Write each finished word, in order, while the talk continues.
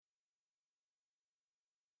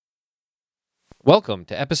Welcome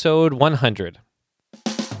to episode 100.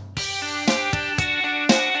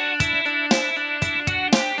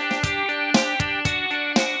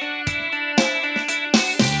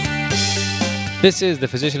 This is the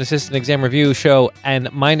Physician Assistant Exam Review Show,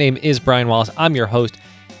 and my name is Brian Wallace. I'm your host.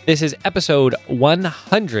 This is episode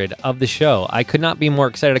 100 of the show. I could not be more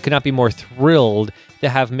excited. I could not be more thrilled to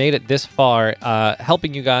have made it this far,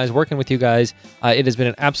 helping you guys, working with you guys. It has been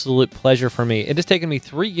an absolute pleasure for me. It has taken me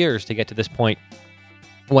 3 years to get to this point.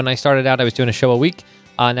 When I started out, I was doing a show a week.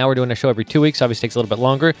 Now we're doing a show every 2 weeks. Obviously, it takes a little bit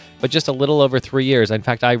longer, but just a little over 3 years. In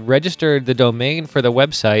fact, I registered the domain for the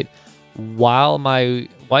website while my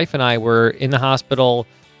wife and I were in the hospital.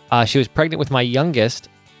 She was pregnant with my youngest,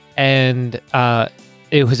 and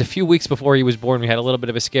it was a few weeks before he was born. We had a little bit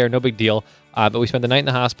of a scare, no big deal, but we spent the night in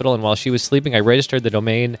the hospital, and while she was sleeping, I registered the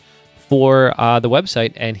domain for the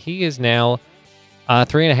website, and he is now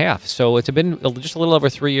 3.5. So it's been just a little over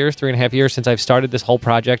 3 years, 3.5 years since I've started this whole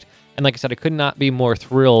project. And like I said, I could not be more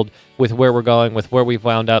thrilled with where we're going, with where we've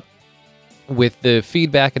wound up, with the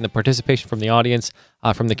feedback and the participation from the audience,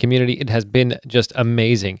 from the community. It has been just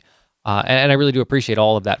amazing. And I really do appreciate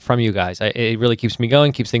all of that from you guys. It really keeps me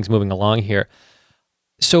going, keeps things moving along here.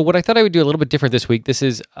 So what I thought I would do a little bit different this week, this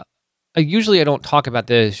is, usually I don't talk about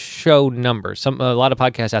the show numbers. A lot of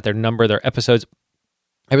podcasts out there number their episodes.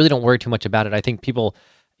 I really don't worry too much about it. I think people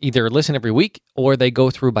either listen every week or they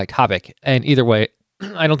go through by topic. And either way,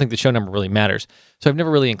 I don't think the show number really matters. So I've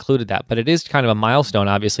never really included that. But it is kind of a milestone,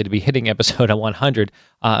 obviously, to be hitting episode 100.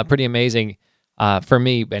 Pretty amazing for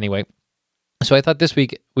me, anyway. So I thought this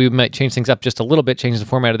week we might change things up just a little bit, change the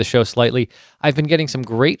format of the show slightly. I've been getting some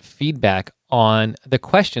great feedback on the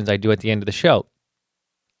questions I do at the end of the show.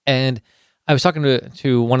 And I was talking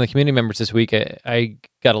to one of the community members this week. I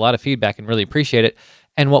got a lot of feedback and really appreciate it.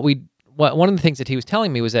 And one of the things that he was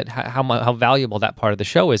telling me was that how valuable that part of the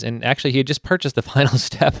show is. And actually, he had just purchased the final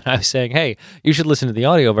step. And I was saying, hey, you should listen to the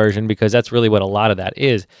audio version because that's really what a lot of that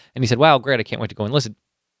is. And he said, wow, great. I can't wait to go and listen.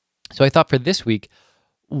 So I thought for this week,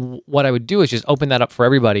 what I would do is just open that up for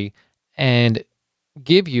everybody and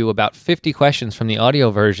give you about 50 questions from the audio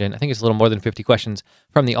version. I think it's a little more than 50 questions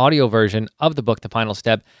from the audio version of the book, The Final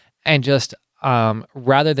Step. And just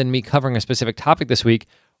rather than me covering a specific topic this week,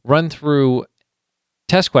 run through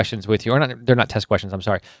test questions with you, or not, they're not test questions, I'm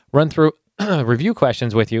sorry, run through review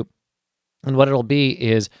questions with you. And what it'll be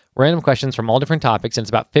is random questions from all different topics, and it's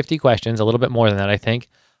about 50 questions, a little bit more than that, I think,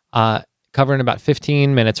 covering about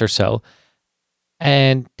 15 minutes or so.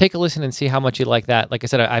 And take a listen and see how much you like that. Like I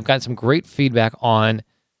said, I've got some great feedback on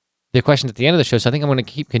the questions at the end of the show, so I think I'm going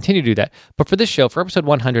to continue to do that. But for this show, for episode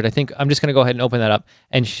 100, I think I'm just going to go ahead and open that up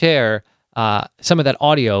and share some of that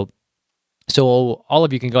audio so all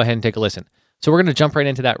of you can go ahead and take a listen. So we're going to jump right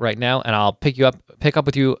into that right now, and I'll pick up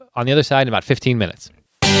with you on the other side in about 15 minutes.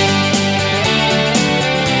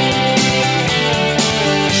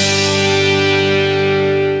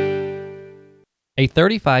 A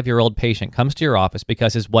 35-year-old patient comes to your office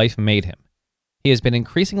because his wife made him. He has been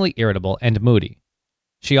increasingly irritable and moody.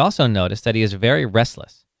 She also noticed that he is very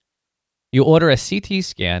restless. You order a CT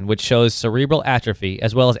scan which shows cerebral atrophy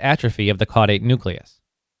as well as atrophy of the caudate nucleus.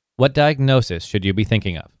 What diagnosis should you be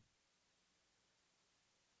thinking of?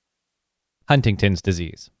 Huntington's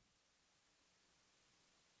disease.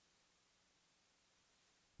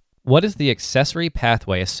 What is the accessory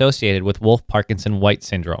pathway associated with Wolff-Parkinson-White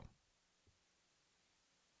syndrome?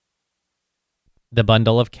 The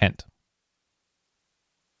bundle of Kent.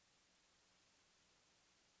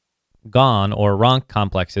 Ghon or Ronk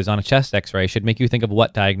complexes on a chest X-ray should make you think of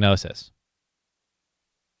what diagnosis?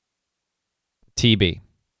 TB.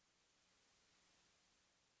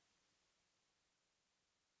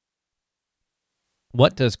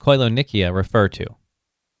 What does koilonychia refer to?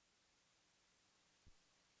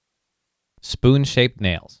 Spoon-shaped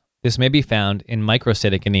nails. This may be found in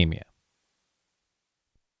microcytic anemia.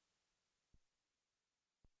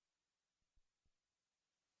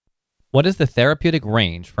 What is the therapeutic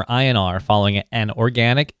range for INR following an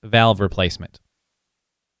organic valve replacement?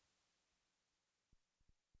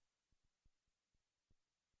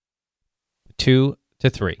 2 to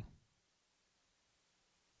 3.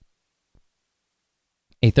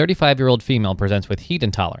 A 35-year-old female presents with heat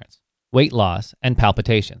intolerance, weight loss, and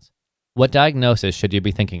palpitations. What diagnosis should you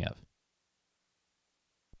be thinking of?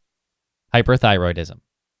 Hyperthyroidism.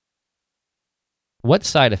 What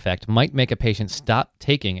side effect might make a patient stop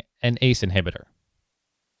taking an ACE inhibitor?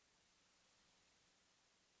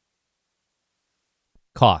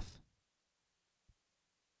 Cough.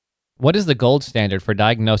 What is the gold standard for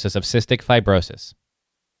diagnosis of cystic fibrosis?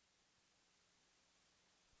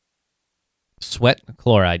 Sweat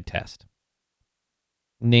chloride test.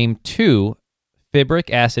 Name 2 fibric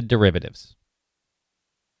acid derivatives: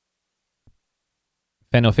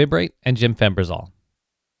 fenofibrate and gimfembrazole.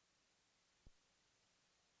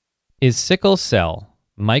 Is sickle cell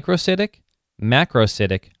microcytic,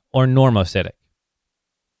 macrocytic, or normocytic?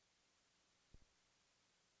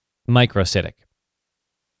 Microcytic.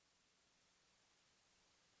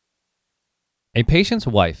 A patient's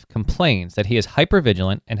wife complains that he is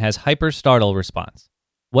hypervigilant and has hyperstartle response.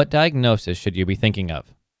 What diagnosis should you be thinking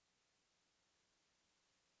of?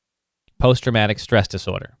 Post-traumatic stress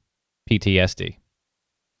disorder, PTSD.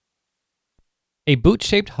 A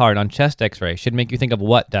boot-shaped heart on chest x-ray should make you think of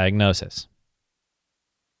what diagnosis?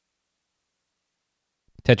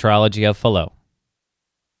 Tetralogy of Fallot.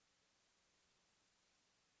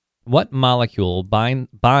 What molecule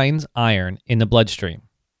binds iron in the bloodstream?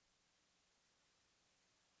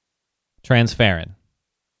 Transferrin.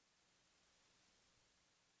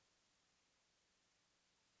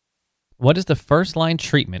 What is the first-line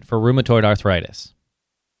treatment for rheumatoid arthritis?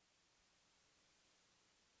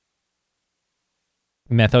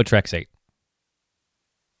 Methotrexate.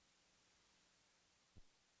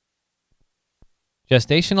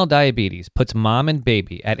 Gestational diabetes puts mom and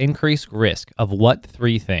baby at increased risk of what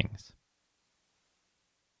three things?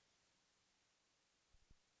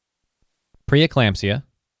 Preeclampsia,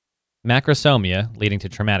 macrosomia leading to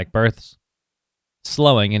traumatic births,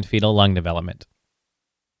 slowing in fetal lung development.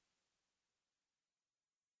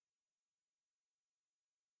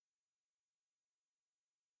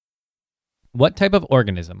 What type of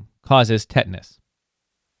organism causes tetanus?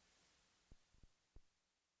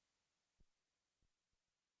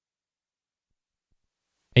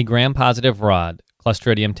 A gram-positive rod,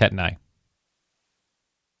 Clostridium tetani.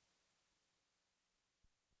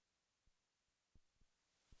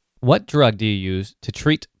 What drug do you use to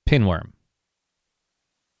treat pinworm?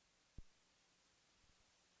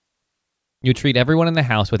 You treat everyone in the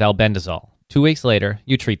house with albendazole. 2 weeks later,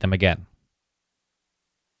 you treat them again.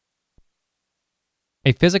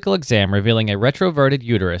 A physical exam revealing a retroverted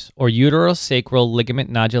uterus or uterosacral ligament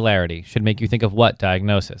nodularity should make you think of what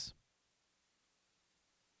diagnosis?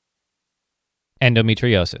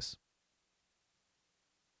 Endometriosis.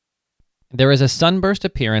 There is a sunburst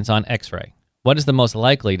appearance on X-ray. What is the most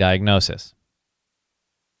likely diagnosis?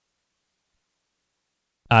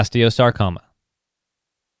 Osteosarcoma.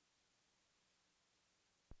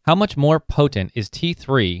 How much more potent is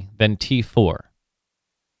T3 than T4?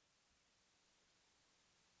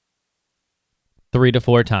 3 to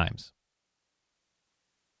 4 times.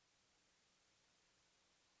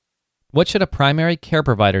 What should a primary care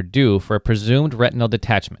provider do for a presumed retinal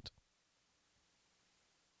detachment?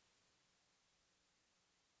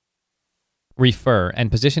 Refer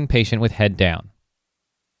and position patient with head down.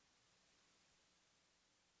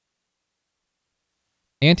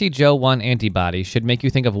 Anti-Jo-1 antibodies should make you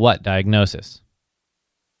think of what diagnosis?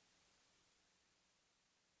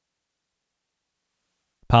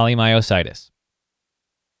 Polymyositis.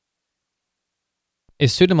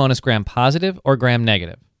 Is Pseudomonas gram-positive or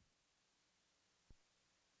gram-negative?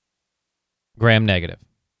 Gram-negative.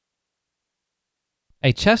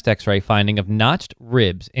 A chest x-ray finding of notched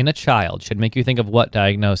ribs in a child should make you think of what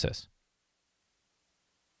diagnosis?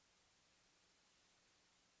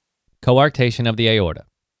 Coarctation of the aorta.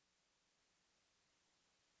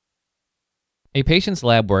 A patient's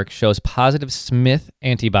lab work shows positive Smith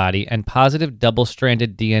antibody and positive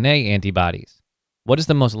double-stranded DNA antibodies. What is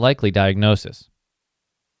the most likely diagnosis?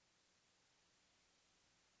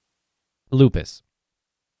 Lupus.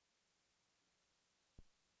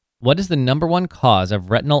 What is the number one cause of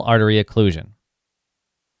retinal artery occlusion?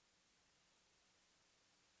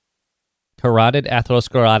 Carotid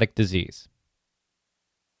atherosclerotic disease.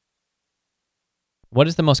 What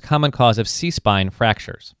is the most common cause of C-spine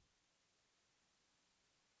fractures?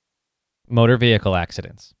 Motor vehicle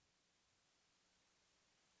accidents.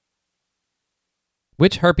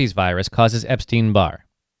 Which herpes virus causes Epstein-Barr?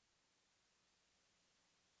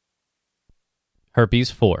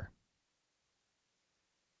 Herpes 4.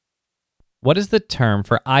 What is the term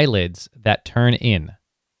for eyelids that turn in?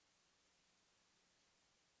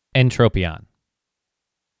 Entropion.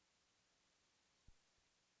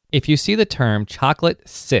 If you see the term chocolate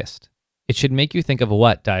cyst, it should make you think of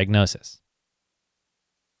what diagnosis?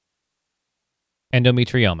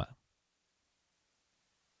 Endometrioma.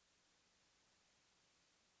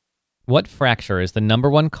 What fracture is the number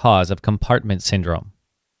one cause of compartment syndrome?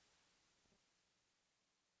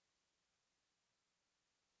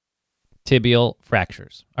 Tibial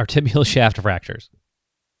fractures, or tibial shaft fractures.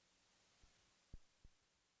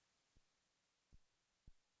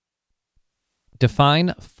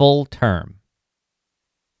 Define full term.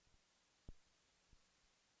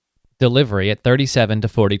 Delivery at 37 to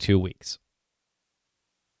 42 weeks.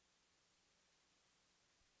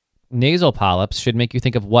 Nasal polyps should make you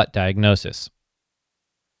think of what diagnosis?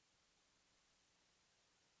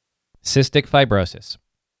 Cystic fibrosis.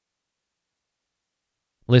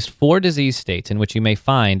 List 4 disease states in which you may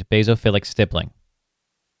find basophilic stippling.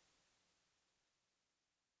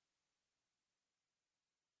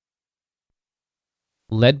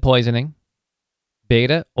 Lead poisoning,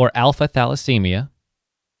 beta or alpha thalassemia,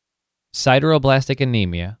 sideroblastic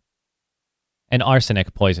anemia, and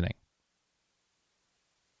arsenic poisoning.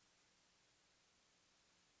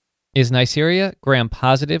 Is Neisseria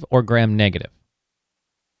gram-positive or gram-negative?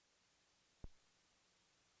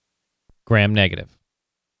 Gram-negative.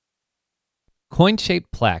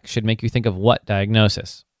 Coin-shaped plaque should make you think of what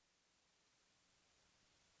diagnosis?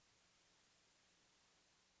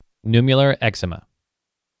 Nummular eczema.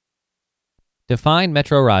 Define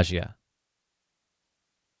metrorrhagia.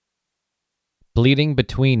 Bleeding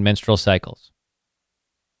between menstrual cycles.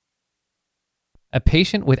 A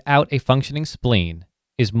patient without a functioning spleen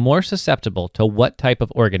is more susceptible to what type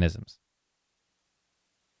of organisms?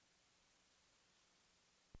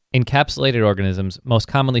 Encapsulated organisms, most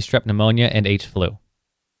commonly strep pneumonia and H. flu.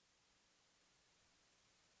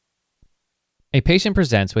 A patient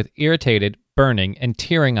presents with irritated, burning, and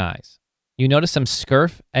tearing eyes. You notice some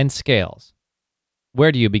scurf and scales.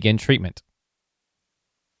 Where do you begin treatment?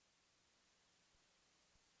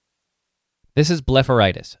 This is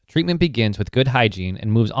blepharitis. Treatment begins with good hygiene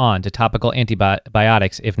and moves on to topical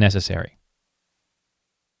antibiotics if necessary.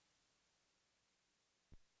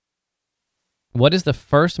 What is the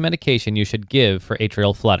first medication you should give for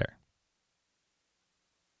atrial flutter?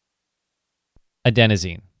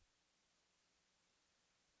 Adenosine.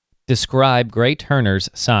 Describe Gray-Turner's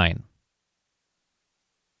sign.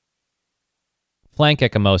 Flank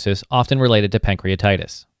ecchymosis, often related to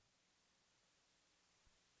pancreatitis.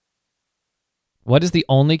 What is the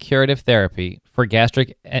only curative therapy for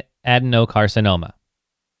gastric adenocarcinoma?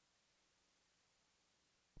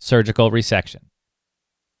 Surgical resection.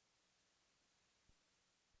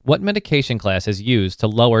 What medication class is used to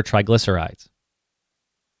lower triglycerides?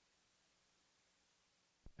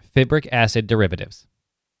 Fibric acid derivatives.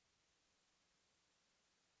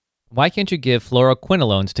 Why can't you give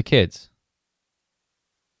fluoroquinolones to kids?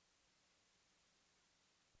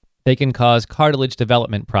 They can cause cartilage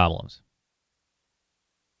development problems.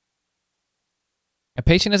 A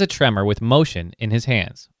patient has a tremor with motion in his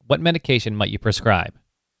hands. What medication might you prescribe?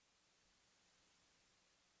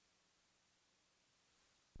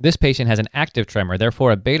 This patient has an active tremor,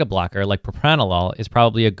 therefore a beta blocker like propranolol is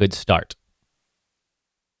probably a good start.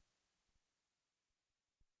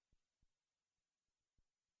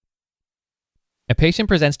 A patient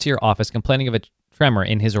presents to your office complaining of a tremor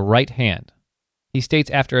in his right hand. He states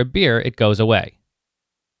after a beer it goes away.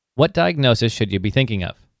 What diagnosis should you be thinking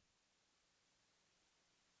of?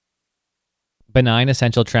 Benign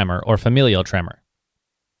essential tremor or familial tremor.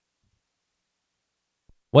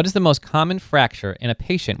 What is the most common fracture in a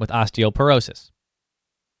patient with osteoporosis?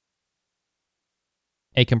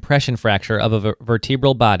 A compression fracture of a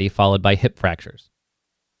vertebral body followed by hip fractures.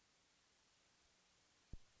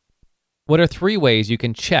 What are 3 ways you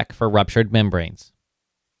can check for ruptured membranes?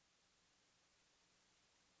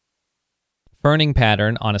 Ferning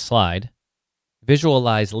pattern on a slide,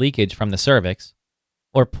 visualize leakage from the cervix,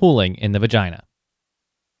 or pooling in the vagina.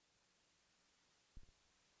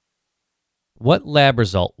 What lab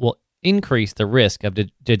result will increase the risk of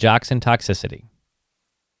digoxin toxicity?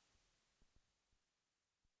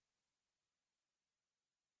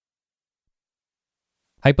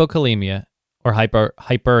 Hypokalemia or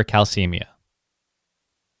hypercalcemia.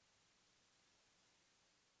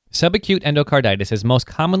 Subacute endocarditis is most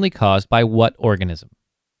commonly caused by what organism?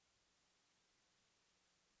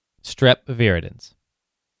 Strep viridans.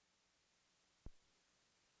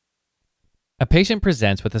 A patient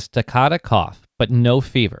presents with a staccato cough but no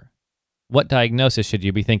fever. What diagnosis should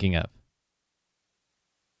you be thinking of?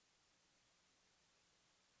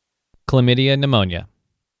 Chlamydia pneumonia.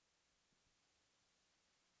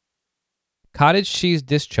 Cottage cheese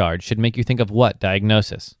discharge should make you think of what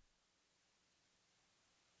diagnosis?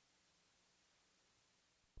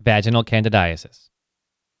 Vaginal candidiasis.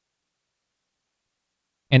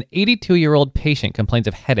 An 82-year-old patient complains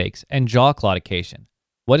of headaches and jaw claudication.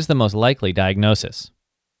 What is the most likely diagnosis?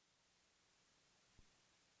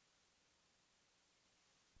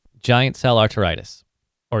 Giant cell arteritis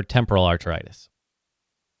or temporal arteritis.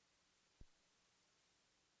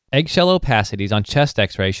 Eggshell opacities on chest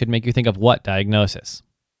x-ray should make you think of what diagnosis?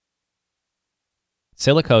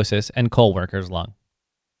 Silicosis and coal worker's lung.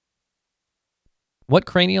 What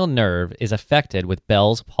cranial nerve is affected with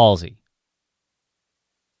Bell's palsy?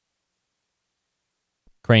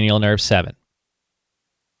 Cranial nerve 7.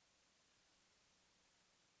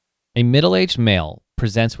 A middle-aged male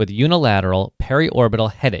presents with unilateral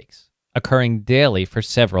periorbital headaches occurring daily for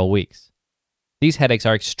several weeks. These headaches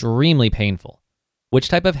are extremely painful. Which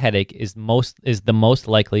type of headache is the most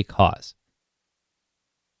likely cause?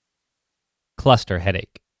 Cluster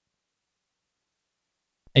headache.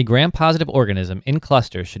 A gram-positive organism in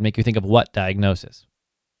clusters should make you think of what diagnosis?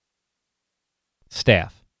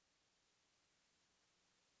 Staph.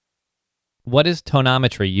 What is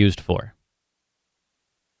tonometry used for?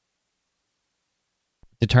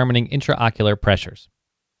 Determining intraocular pressures.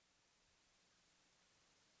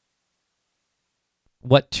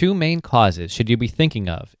 What two main causes should you be thinking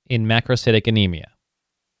of in macrocytic anemia?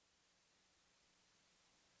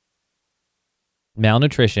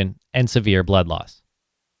 Malnutrition and severe blood loss.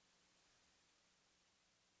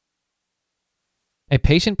 A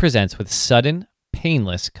patient presents with sudden,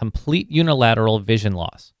 painless, complete unilateral vision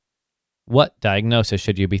loss. What diagnosis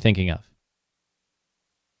should you be thinking of?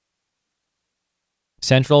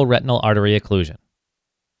 Central retinal artery occlusion.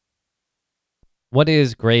 What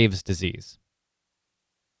is Graves' disease?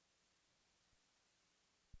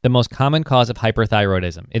 The most common cause of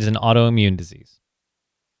hyperthyroidism. It is an autoimmune disease.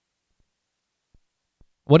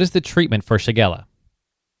 What is the treatment for Shigella?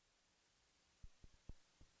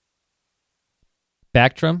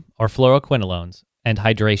 Bactrim or fluoroquinolones and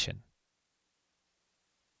hydration.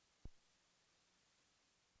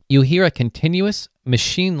 You hear a continuous,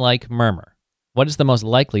 machine-like murmur. What is the most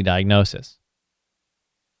likely diagnosis?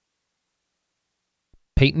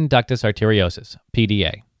 Patent ductus arteriosus,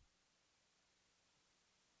 PDA.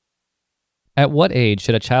 At what age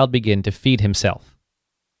should a child begin to feed himself?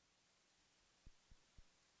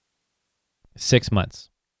 6 months.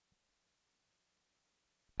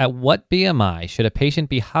 At what BMI should a patient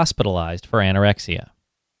be hospitalized for anorexia?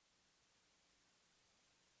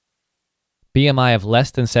 BMI of less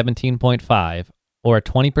than 17.5 or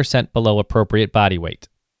 20% below appropriate body weight.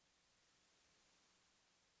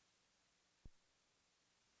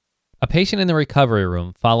 A patient in the recovery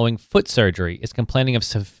room following foot surgery is complaining of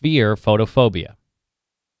severe photophobia.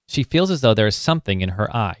 She feels as though there is something in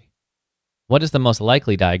her eye. What is the most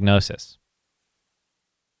likely diagnosis?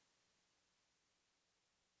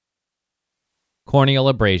 Corneal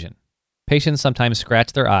abrasion. Patients sometimes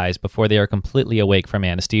scratch their eyes before they are completely awake from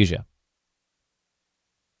anesthesia.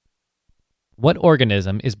 What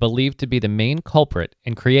organism is believed to be the main culprit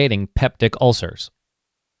in creating peptic ulcers?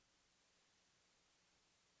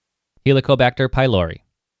 Helicobacter pylori.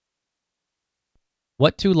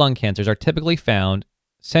 What two lung cancers are typically found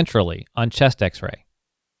centrally on chest X-ray?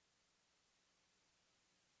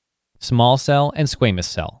 Small cell and squamous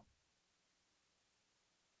cell.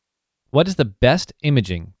 What is the best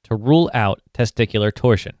imaging to rule out testicular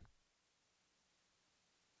torsion?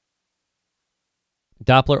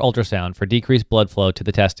 Doppler ultrasound for decreased blood flow to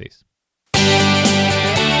the testes.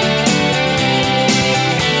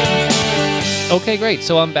 Okay, great.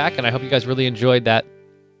 So I'm back, and I hope you guys really enjoyed that.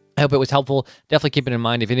 I hope it was helpful. Definitely keep it in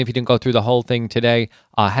mind. Even if you didn't go through the whole thing today,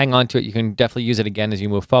 hang on to it. You can definitely use it again as you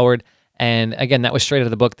move forward. And again, that was straight out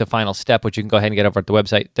of the book, The Final Step, which you can go ahead and get over at the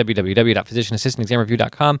website,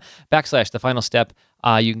 www.physicianassistantexamreview.com/The Final Step.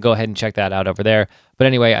 You can go ahead and check that out over there. But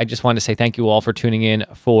anyway, I just wanted to say thank you all for tuning in,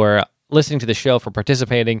 for listening to the show, for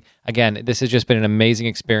participating. Again, this has just been an amazing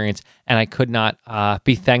experience, and I could not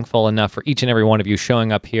be thankful enough for each and every one of you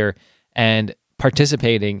showing up here and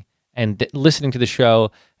participating and listening to the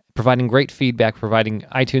show, providing great feedback, providing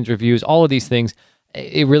iTunes reviews, all of these things.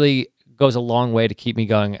 It really goes a long way to keep me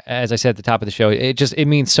going. As I said at the top of the show, it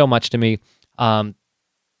means so much to me. And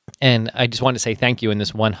I just wanted to say thank you in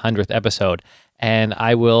this 100th episode. And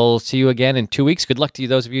I will see you again in 2 weeks. Good luck to you,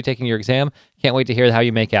 those of you taking your exam. Can't wait to hear how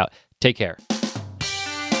you make out. Take care.